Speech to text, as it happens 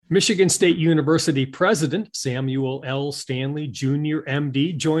Michigan State University President Samuel L. Stanley, Jr.,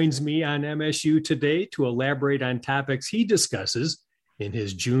 MD, joins me on MSU today to elaborate on topics he discusses in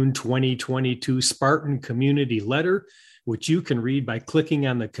his June 2022 Spartan Community Letter, which you can read by clicking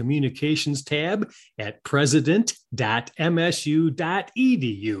on the Communications tab at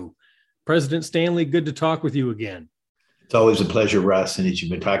president.msu.edu. President Stanley, good to talk with you again. It's always a pleasure, Russ. And as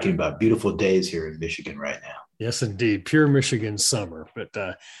you've been talking about beautiful days here in Michigan right now. Yes, indeed. Pure Michigan summer.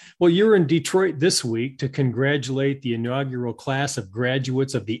 But, you're in Detroit this week to congratulate the inaugural class of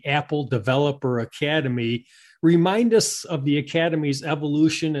graduates of the Apple Developer Academy. Remind us of the Academy's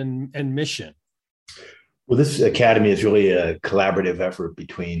evolution and mission. Well, this academy is really a collaborative effort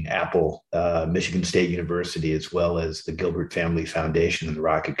between Apple, Michigan State University, as well as the Gilbert Family Foundation and the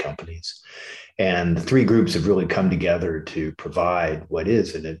Rocket Companies. And the three groups have really come together to provide what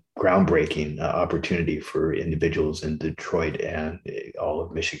is a groundbreaking opportunity for individuals in Detroit and all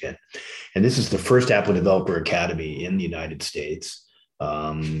of Michigan. And this is the first Apple Developer Academy in the United States.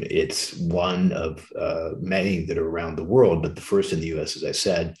 It's one of many that are around the world, but the first in the US, as I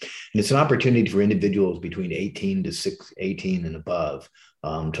said. And it's an opportunity for individuals between 18 and above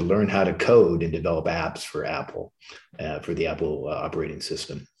to learn how to code and develop apps for Apple, for the Apple operating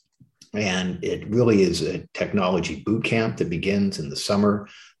system. And it really is a technology boot camp that begins in the summer.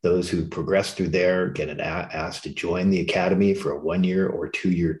 Those who progress through there get asked to join the academy for a 1-year or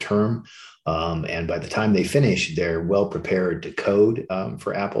 2-year term. And by the time they finish, they're well prepared to code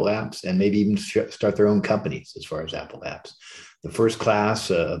for Apple apps and maybe even start their own companies as far as Apple apps. The first class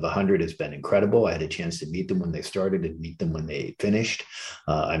of 100 has been incredible. I had a chance to meet them when they started and meet them when they finished.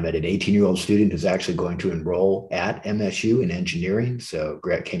 I met an 18-year-old student who's actually going to enroll at MSU in engineering. So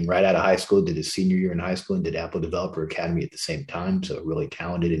came right out of high school, did his senior year in high school and did Apple Developer Academy at the same time. So a really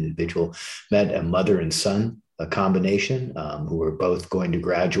talented individual. Met a mother and son, a combination who were both going to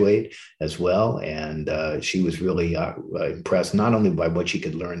graduate as well. And she was really impressed, not only by what she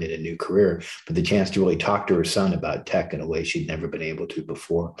could learn in a new career, but the chance to really talk to her son about tech in a way she'd never been able to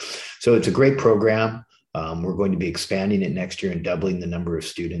before. So it's a great program. We're going to be expanding it next year and doubling the number of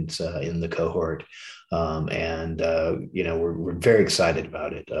students in the cohort. We're very excited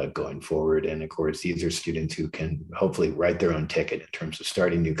about it going forward. And of course, these are students who can hopefully write their own ticket in terms of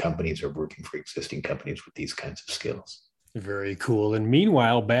starting new companies or working for existing companies with these kinds of skills. Very cool. And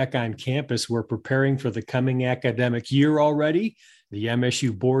meanwhile, back on campus, we're preparing for the coming academic year already. The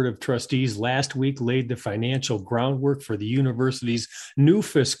MSU Board of Trustees last week laid the financial groundwork for the university's new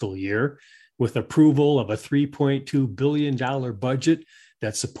fiscal year with approval of a $3.2 billion budget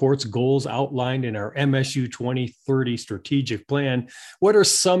that supports goals outlined in our MSU 2030 strategic plan. What are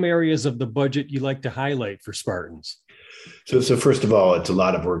some areas of the budget you'd like to highlight for Spartans? So first of all, it's a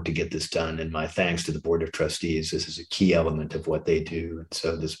lot of work to get this done. And my thanks to the Board of Trustees. This is a key element of what they do. And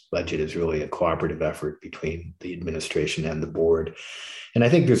so this budget is really a cooperative effort between the administration and the board. And I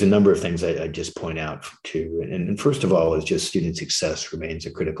think there's a number of things I just point out too. And first of all, is just student success remains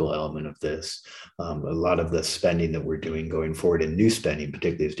a critical element of this. A lot of the spending that we're doing going forward, and new spending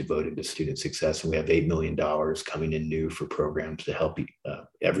particularly, is devoted to student success. And we have $8 million coming in new for programs to help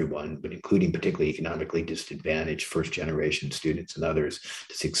everyone, but including particularly economically disadvantaged first-generation students and others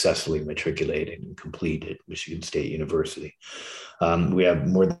to successfully matriculate and complete at Michigan State University. We have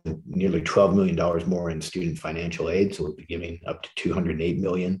nearly $12 million more in student financial aid, so we'll be giving up to $208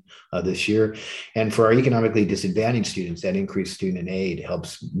 million this year. And for our economically disadvantaged students, that increased student aid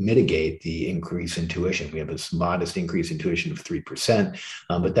helps mitigate the increase in tuition. We have a modest increase in tuition of 3%,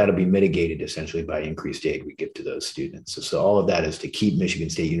 but that'll be mitigated essentially by increased aid we give to those students. So all of that is to keep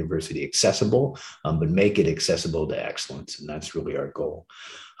Michigan State University accessible, but make it accessible to excellence, and that's really our goal.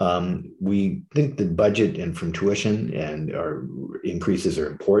 We think the budget and from tuition and our increases are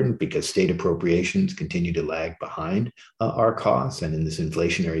important because state appropriations continue to lag behind our costs. And in this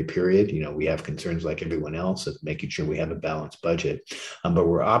inflationary period, we have concerns like everyone else of making sure we have a balanced budget. But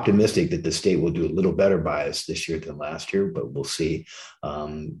we're optimistic that the state will do a little better by us this year than last year, but we'll see.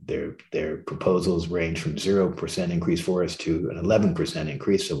 Their proposals range from 0% increase for us to an 11%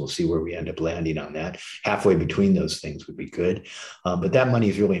 increase. So we'll see where we end up landing on that. Halfway between those things would be good. But that money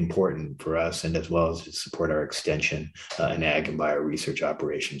is really important for us, and as well as to support our extension and ag and bio research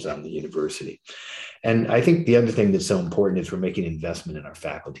operations on the university. And I think the other thing that's so important is we're making investment in our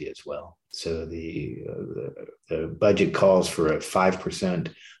faculty as well. So the budget calls for a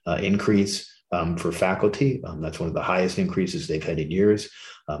 5% increase for faculty. That's one of the highest increases they've had in years.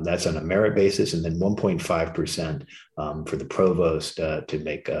 That's on a merit basis, and then 1.5% for the provost to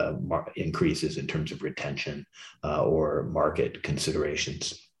make increases in terms of retention or market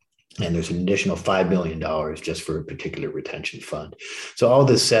considerations. And there's an additional $5 million just for a particular retention fund. So all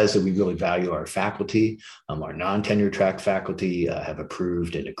this says that we really value our faculty. Our non-tenure track faculty have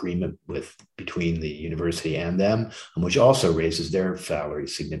approved an agreement between the university and them, which also raises their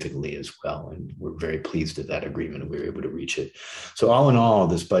salaries significantly as well. And we're very pleased at that agreement, and we were able to reach it. So all in all,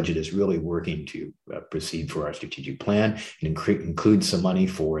 this budget is really working to proceed for our strategic plan. It includes some money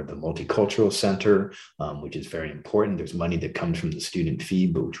for the Multicultural Center, which is very important. There's money that comes from the student fee,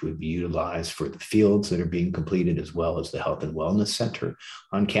 but which would be utilized for the fields that are being completed, as well as the Health and Wellness Center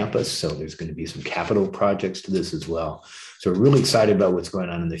on campus. So there's going to be some capital projects to this as well. So we're really excited about what's going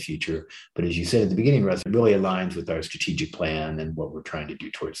on in the future. But as you said at the beginning, Russ, it really aligns with our strategic plan and what we're trying to do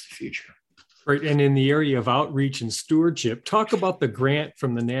towards the future. Right. And in the area of outreach and stewardship, talk about the grant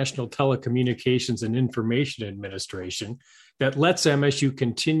from the National Telecommunications and Information Administration that lets MSU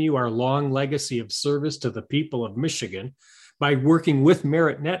continue our long legacy of service to the people of Michigan by working with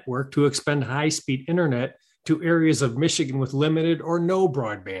Merit Network to expand high-speed internet to areas of Michigan with limited or no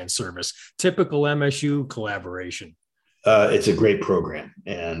broadband service. Typical MSU collaboration. It's a great program,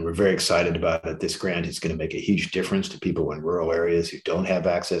 and we're very excited about it. This grant is going to make a huge difference to people in rural areas who don't have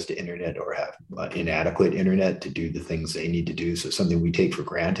access to internet or have inadequate internet to do the things they need to do. So something we take for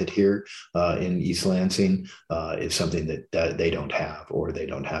granted here in East Lansing is something that they don't have, or they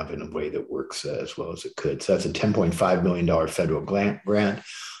don't have in a way that works as well as it could. So that's a $10.5 million federal grant.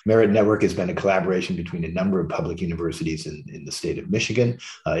 Merit Network has been a collaboration between a number of public universities in the state of Michigan.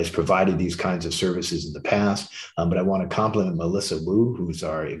 It's provided these kinds of services in the past, but I want to compliment Melissa Wu, who's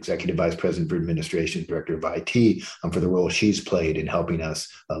our Executive Vice President for Administration, Director of IT, for the role she's played in helping us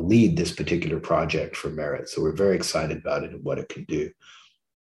lead this particular project for Merit. So we're very excited about it and what it can do.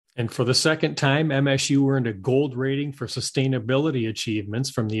 And for the second time, MSU earned a gold rating for sustainability achievements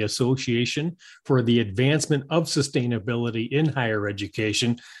from the Association for the Advancement of Sustainability in Higher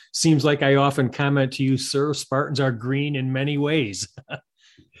Education. Seems like I often comment to you, sir, Spartans are green in many ways.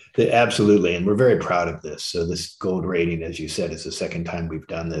 Absolutely. And we're very proud of this. So this gold rating, as you said, is the second time we've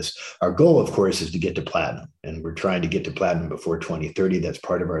done this. Our goal, of course, is to get to platinum, and we're trying to get to platinum before 2030. That's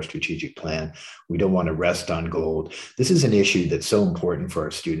part of our strategic plan. We don't want to rest on gold. This is an issue that's so important for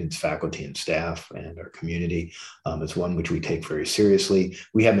our students, faculty, and staff, and our community. It's one which we take very seriously.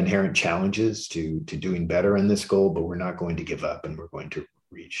 We have inherent challenges to doing better in this goal, but we're not going to give up, and we're going to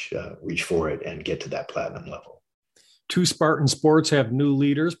reach for it and get to that platinum level. Two Spartan Sports have new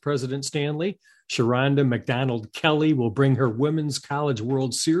leaders, President Stanley. Sharonda McDonald Kelly will bring her Women's College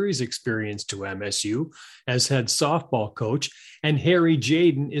World Series experience to MSU as head softball coach, and Harry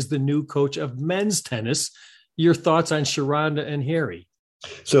Jaden is the new coach of men's tennis. Your thoughts on Sharonda and Harry?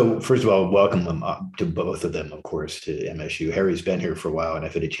 So first of all, welcome them to both of them, of course, to MSU. Harry's been here for a while, and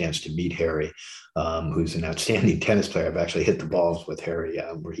I've had a chance to meet Harry, who's an outstanding tennis player. I've actually hit the balls with Harry,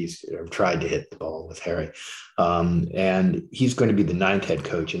 I've tried to hit the ball with Harry. And he's going to be the 9th head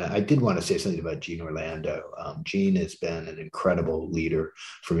coach. And I did want to say something about Gene Orlando. Gene has been an incredible leader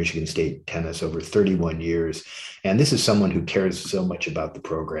for Michigan State tennis over 31 years. And this is someone who cares so much about the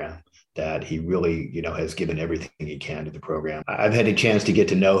program that he really, has given everything he can to the program. I've had a chance to get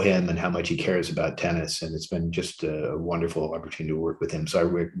to know him and how much he cares about tennis, and it's been just a wonderful opportunity to work with him. So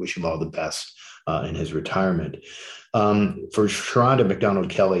I wish him all the best in his retirement. For Sharonda McDonald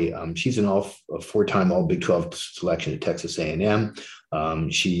Kelly, she's a 4-time All Big 12 selection at Texas A&M.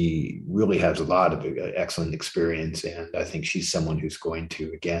 She really has a lot of excellent experience, and I think she's someone who's going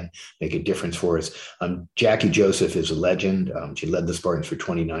to, again, make a difference for us. Jackie Joseph is a legend. She led the Spartans for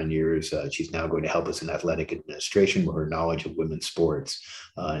 29 years. She's now going to help us in athletic administration, where her knowledge of women's sports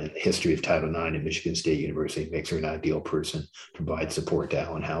and the history of Title IX at Michigan State University makes her an ideal person to provide support to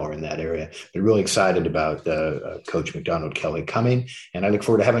Alan Hauer in that area. But really excited about Coach McDonald Kelly coming, and I look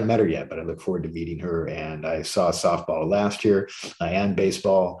forward to, haven't met her yet, but I look forward to meeting her. And I saw softball last year and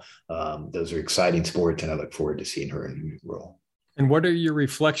baseball. Those are exciting sports, and I look forward to seeing her in a new role. And what are your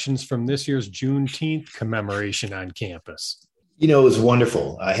reflections from this year's Juneteenth commemoration on campus? It was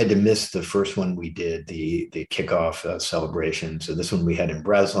wonderful. I had to miss the first one we did, the kickoff celebration. So this one we had in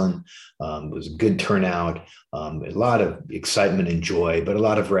Breslin. It was a good turnout, a lot of excitement and joy, but a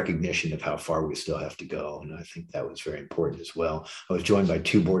lot of recognition of how far we still have to go. And I think that was very important as well. I was joined by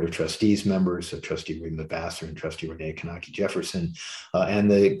 2 Board of Trustees members, so Trustee Rima Vassar and Trustee Renee Kanaki Jefferson. And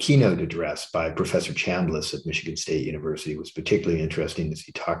the keynote address by Professor Chambliss at Michigan State University was particularly interesting, as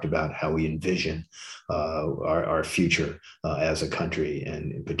he talked about how we envision our future as a country,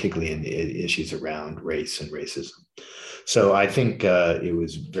 and particularly in issues around race and racism. So I think it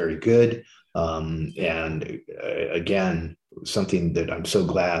was very good. And again, something that I'm so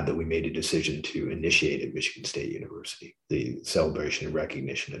glad that we made a decision to initiate at Michigan State University, the celebration and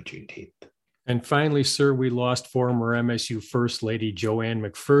recognition of Juneteenth. And finally, sir, we lost former MSU First Lady JoAnn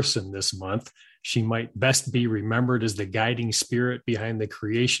McPherson this month. She might best be remembered as the guiding spirit behind the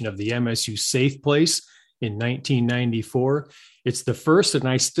creation of the MSU Safe Place in 1994. It's the first, and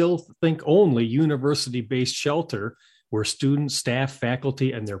I still think only, university-based shelter where students, staff,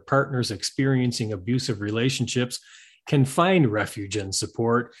 faculty, and their partners experiencing abusive relationships can find refuge and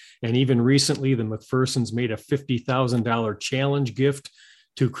support. And even recently, the McPhersons made a $50,000 challenge gift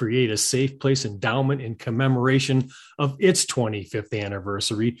to create a safe place endowment in commemoration of its 25th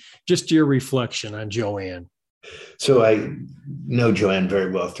anniversary. Just your reflection on JoAnn. So I know JoAnn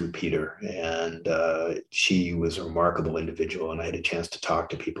very well through Peter, and she was a remarkable individual. And I had a chance to talk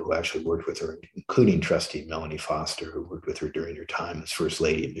to people who actually worked with her, including Trustee Melanie Foster, who worked with her during her time as First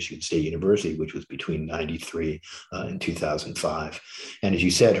Lady at Michigan State University, which was between 93 and 2005. And as you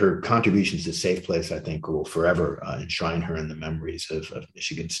said, her contributions to Safe Place, I think, will forever enshrine her in the memories of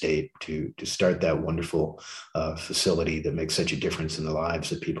Michigan State to start that wonderful facility that makes such a difference in the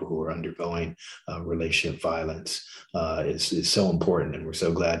lives of people who are undergoing relationship violence. Is so important, and we're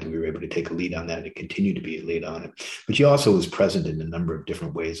so glad that we were able to take a lead on that and continue to be a lead on it. But she also was present in a number of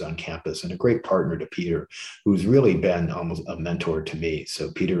different ways on campus, and a great partner to Peter, who's really been almost a mentor to me.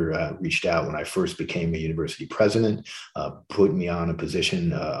 So Peter reached out when I first became a university president, put me on a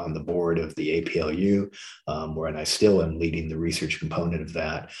position on the board of the APLU, where I still am leading the research component of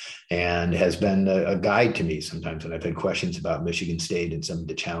that, and has been a guide to me sometimes when I've had questions about Michigan State and some of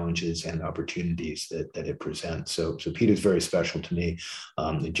the challenges and opportunities that it presents. So Peter's very special to me.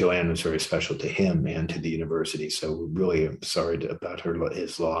 JoAnn was very special to him and to the university. So really I'm sorry about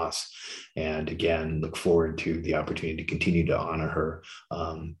his loss. And again, look forward to the opportunity to continue to honor her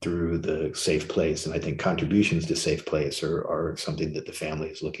through the Safe Place. And I think contributions to Safe Place are something that the family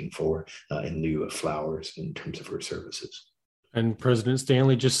is looking for in lieu of flowers in terms of her services. And President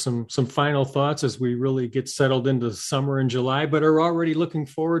Stanley, just some final thoughts as we really get settled into summer in July, but are already looking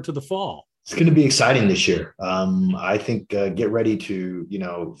forward to the fall. It's going to be exciting this year. I think get ready to,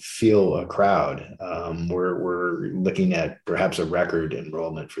 feel a crowd. We're looking at perhaps a record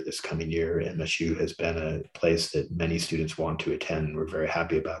enrollment for this coming year. MSU has been a place that many students want to attend. We're very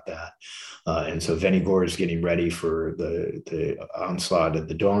happy about that. And so Venny Gore is getting ready for the onslaught of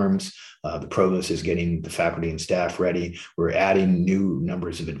the dorms. The provost is getting the faculty and staff ready. We're adding new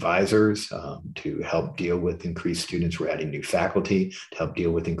numbers of advisors to help deal with increased students. We're adding new faculty to help deal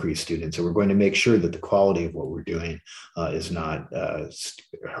with increased students. So we're going to make sure that the quality of what we're doing is not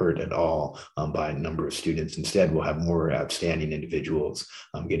hurt at all by a number of students. Instead, we'll have more outstanding individuals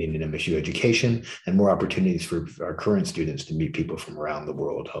getting an MSU education and more opportunities for our current students to meet people from around the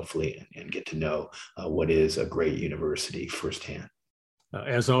world, hopefully, and get to know what is a great university firsthand.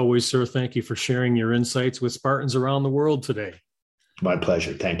 As always, sir, thank you for sharing your insights with Spartans around the world today. My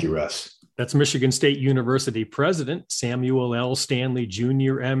pleasure. Thank you, Russ. That's Michigan State University President Samuel L. Stanley,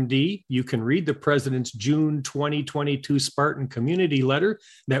 Jr., MD. You can read the president's June 2022 Spartan Community Letter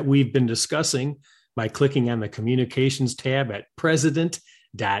that we've been discussing by clicking on the Communications tab at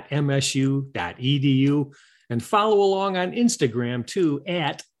president.msu.edu, and follow along on Instagram too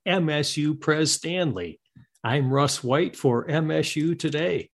at MSU Pres Stanley. I'm Russ White for MSU Today.